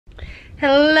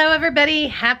Hello everybody,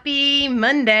 happy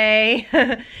Monday.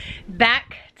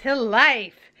 Back to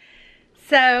life.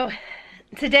 So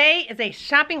today is a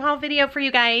shopping haul video for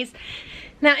you guys.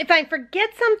 Now if I forget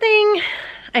something,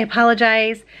 I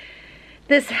apologize.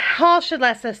 This haul should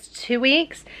last us 2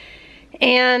 weeks,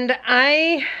 and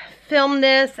I filmed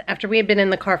this after we had been in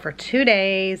the car for 2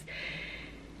 days.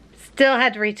 Still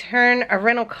had to return a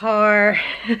rental car.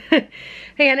 I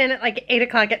got in at like 8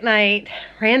 o'clock at night,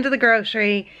 ran to the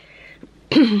grocery.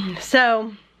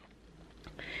 So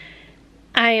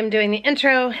I am doing the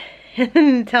intro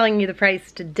and telling you the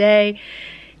price today,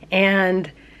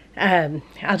 and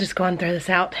I'll just go on and throw this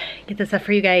out, get this up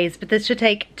for you guys, but this should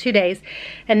take 2 days,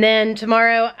 and then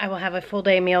tomorrow I will have a full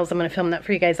day of meals. I'm going to film that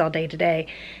for you guys all day today,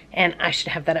 and I should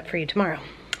have that up for you tomorrow.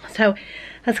 So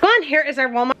let's go on. Here is our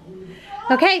Walmart.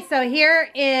 Okay, so here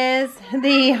is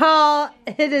the haul.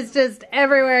 It is just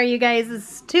everywhere, you guys.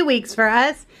 It's 2 weeks for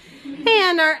us.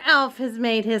 And our elf has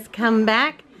made his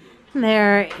comeback.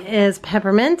 There is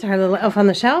Peppermint, our little elf on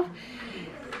the shelf.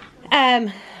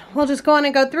 We'll just go on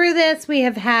and go through this. We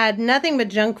have had nothing but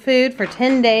junk food for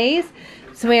 10 days.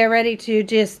 So we are ready to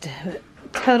just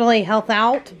totally health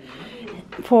out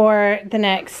for the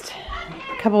next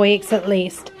couple weeks at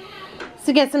least.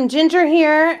 So get some ginger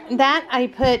here. That I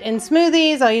put in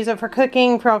smoothies. I'll use it for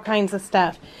cooking, for all kinds of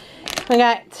stuff. We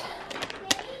got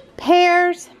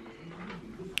pears.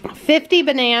 50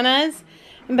 bananas,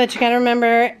 but you gotta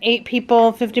remember 8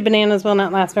 people, 50 bananas will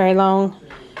not last very long.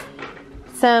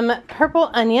 Some purple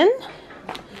onion,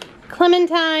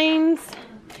 clementines,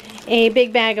 a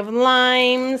big bag of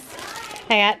limes.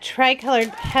 I got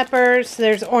tricolored peppers, so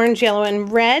there's orange, yellow,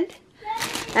 and red.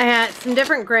 I got some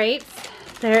different grapes.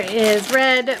 There is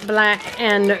red, black,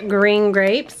 and green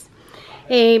grapes.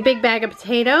 A big bag of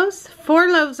potatoes, 4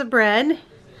 loaves of bread,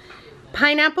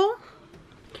 pineapple,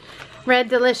 red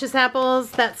delicious apples,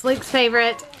 that's Luke's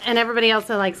favorite, and everybody else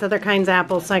likes other kinds of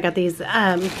apples, so I got these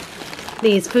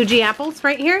Fuji apples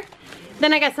right here.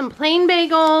 Then I got some plain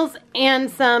bagels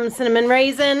and some cinnamon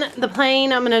raisin. The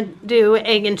plain, I'm gonna do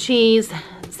egg and cheese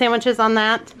sandwiches on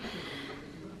that.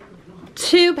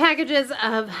 2 packages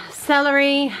of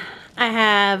celery. I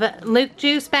have Luke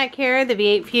juice back here, the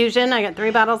V8 Fusion. I got 3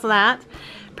 bottles of that.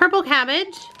 Purple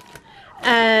cabbage.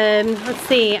 Let's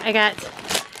see, I got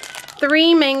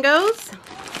 3 mangoes.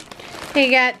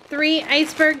 I got 3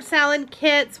 iceberg salad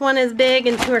kits. 1 is big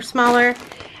and 2 are smaller.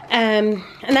 And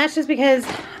that's just because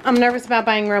I'm nervous about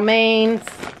buying romaine.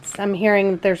 I'm hearing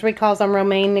that there's recalls on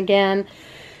romaine again.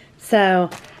 So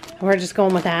we're just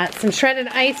going with that. Some shredded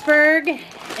iceberg,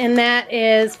 and that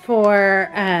is for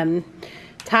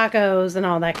tacos and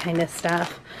all that kind of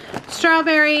stuff.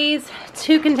 Strawberries,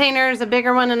 2 containers, a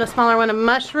bigger one and a smaller one of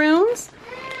mushrooms.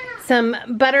 Some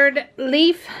buttered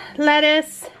leaf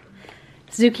lettuce,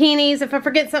 zucchinis. If I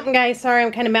forget something, guys, sorry,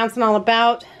 I'm kind of bouncing all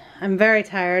about. I'm very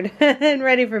tired and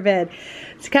ready for bed.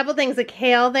 There's a couple things of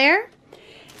kale there.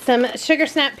 Some sugar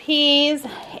snap peas,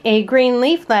 a green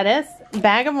leaf lettuce,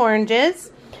 bag of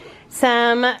oranges,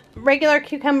 some regular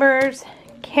cucumbers,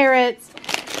 carrots,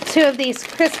 2 of these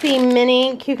crispy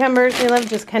mini cucumbers. We love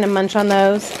just kind of munch on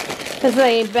those. This is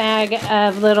a bag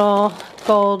of little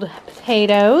gold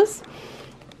potatoes.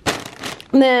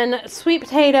 Then sweet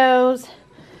potatoes,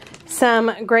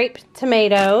 some grape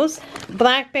tomatoes,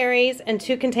 blackberries, and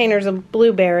 2 containers of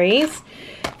blueberries.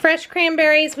 Fresh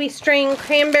cranberries, we string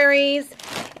cranberries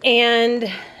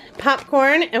and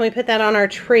popcorn, and we put that on our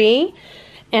tree.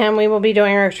 And we will be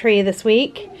doing our tree this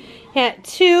week. Got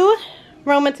 2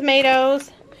 Roma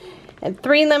tomatoes and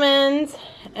 3 lemons.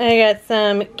 I got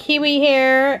some kiwi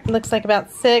here. Looks like about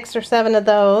 6 or 7 of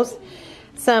those.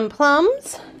 Some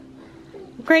plums,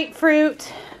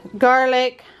 grapefruit,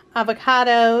 garlic,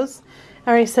 avocados.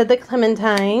 I already said the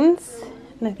clementines,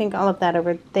 and I think all of that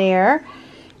over there.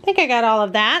 I think I got all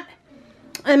of that.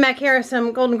 And back here are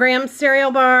some Golden Graham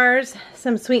cereal bars,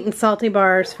 some sweet and salty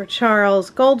bars for Charles,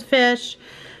 goldfish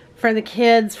for the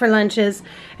kids for lunches.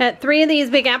 At 3 of these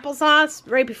big applesauce.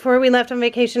 Right before we left on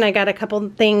vacation, I got a couple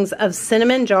things of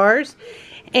cinnamon jars,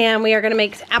 and we are going to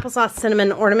make applesauce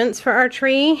cinnamon ornaments for our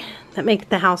tree that make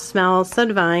the house smell so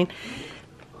divine.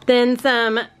 Then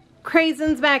some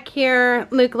craisins back here.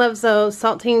 Luke loves those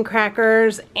saltine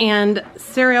crackers and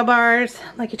cereal bars,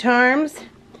 Lucky Charms.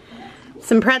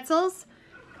 Some pretzels.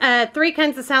 3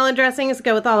 kinds of salad dressings to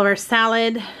go with all of our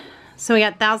salad. So we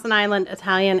got Thousand Island,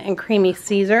 Italian, and Creamy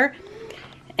Caesar.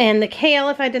 And the kale,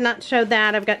 if I did not show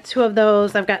that, I've got 2 of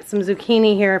those. I've got some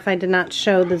zucchini here if I did not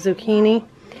show the zucchini.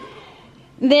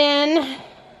 Then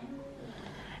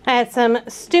I had some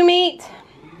stew meat,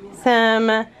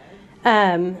 some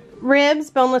ribs,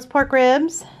 boneless pork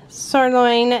ribs,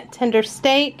 sirloin tender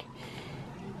steak,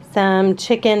 some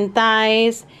chicken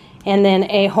thighs, and then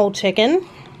a whole chicken.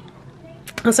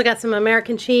 Also got some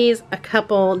American cheese, a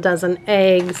couple dozen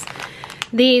eggs,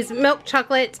 these milk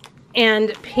chocolate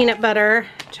and peanut butter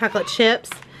chocolate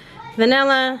chips,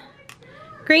 vanilla,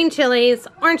 green chilies,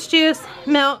 orange juice,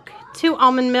 milk, 2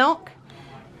 almond milk,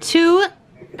 2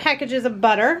 packages of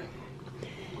butter.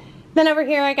 Then over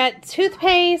here I got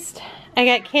toothpaste, I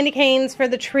got candy canes for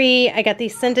the tree, I got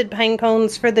these scented pine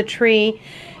cones for the tree,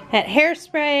 got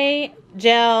hairspray,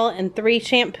 gel, and 3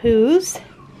 shampoos.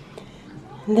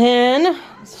 Then,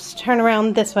 let's turn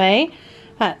around this way.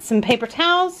 Got some paper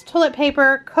towels, toilet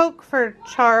paper, Coke for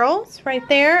Charles right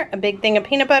there, a big thing of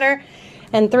peanut butter,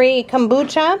 and 3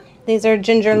 kombucha. These are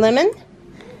ginger lemon.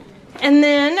 And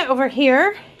then over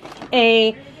here,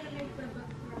 a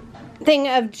thing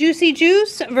of Juicy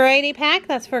Juice variety pack.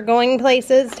 That's for going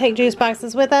places, take juice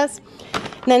boxes with us.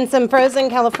 And then some frozen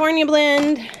California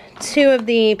blend, 2 of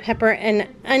the pepper and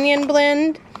onion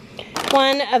blend,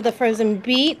 1 of the frozen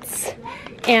beets,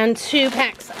 and 2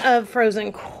 packs of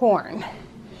frozen corn.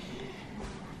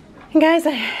 And guys,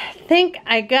 I think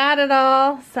I got it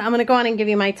all, so I'm going to go on and give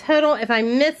you my total. If I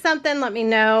missed something, let me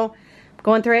know. I'm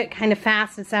going through it kind of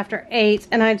fast. It's after 8,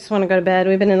 and I just want to go to bed.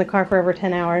 We've been in the car for over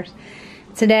 10 hours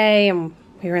today, and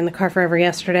we were in the car forever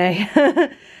yesterday.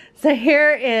 So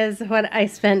here is what I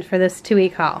spent for this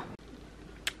 2-week haul.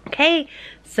 Okay,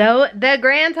 so the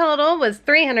grand total was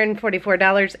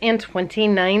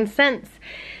 $344.29.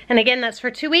 And again, that's for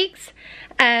 2 weeks.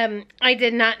 I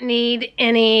did not need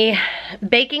any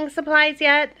baking supplies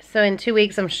yet. So in 2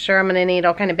 weeks, I'm sure I'm gonna need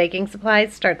all kind of baking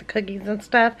supplies, start the cookies and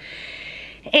stuff.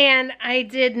 And I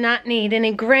did not need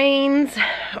any grains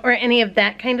or any of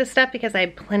that kind of stuff because I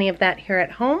have plenty of that here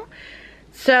at home.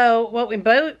 So what we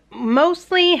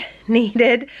mostly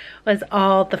needed was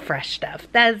all the fresh stuff.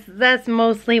 That's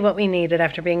mostly what we needed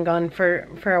after being gone for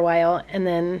a while. And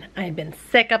then I'd been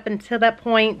sick up until that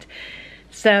point.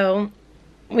 So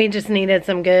we just needed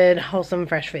some good, wholesome,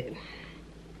 fresh food.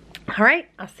 All right,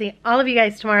 I'll see all of you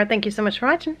guys tomorrow. Thank you so much for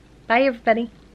watching. Bye, everybody.